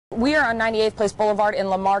We are on 98th Place Boulevard in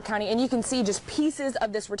Lamar County, and you can see just pieces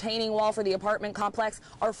of this retaining wall for the apartment complex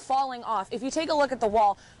are falling off. If you take a look at the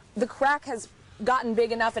wall, the crack has gotten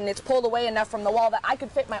big enough and it's pulled away enough from the wall that I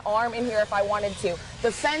could fit my arm in here if I wanted to.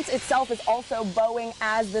 The fence itself is also bowing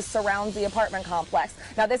as this surrounds the apartment complex.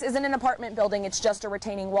 Now, this isn't an apartment building, it's just a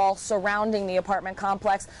retaining wall surrounding the apartment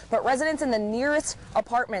complex, but residents in the nearest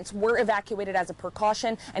apartments were evacuated as a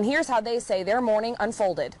precaution, and here's how they say their morning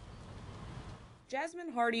unfolded.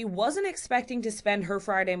 Jasmine Hardy wasn't expecting to spend her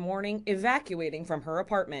Friday morning evacuating from her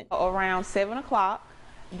apartment. Around 7 o'clock,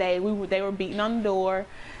 they were beating on the door,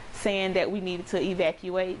 saying that we needed to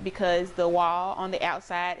evacuate because the wall on the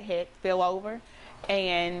outside had fell over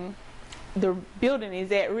and the building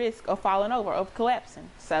is at risk of falling over, of collapsing.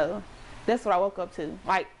 So that's what I woke up to,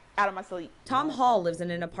 like out of my sleep. Tom Hall lives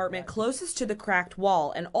in an apartment closest to the cracked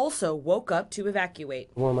wall and also woke up to evacuate.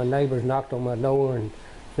 One of my neighbors knocked on my door and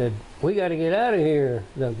said, "We got to get out of here.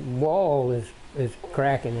 The wall is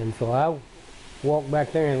cracking." And so I walked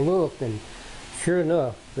back there and looked, and sure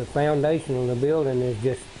enough, the foundation of the building is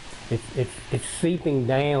just, it's seeping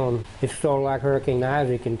down. It's sort of like Hurricane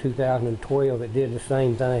Isaac in 2012. It did the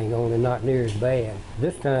same thing, only not near as bad.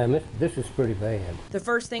 This time, this is pretty bad. The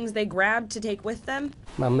first things they grabbed to take with them?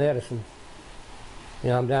 My medicine.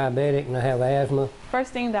 You know, I'm diabetic and I have asthma.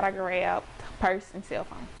 First thing that I grabbed, purse and cell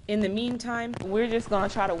phone. In the meantime, we're just going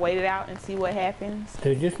to try to wait it out and see what happens.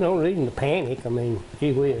 There's just no reason to panic. I mean,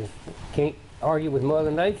 gee whiz. Can't argue with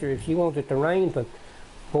Mother Nature. If she wants it to rain for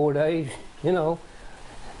 4 days, you know.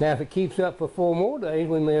 Now, if it keeps up for 4 more days,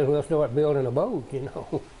 we may as well start building a boat, you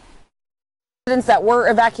know. Residents that were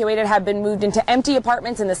evacuated have been moved into empty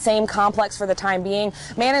apartments in the same complex for the time being.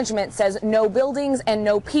 Management says no buildings and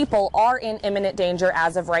no people are in imminent danger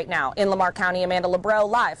as of right now. In Lamar County, Amanda Lebreau,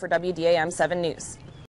 live for WDAM 7 News.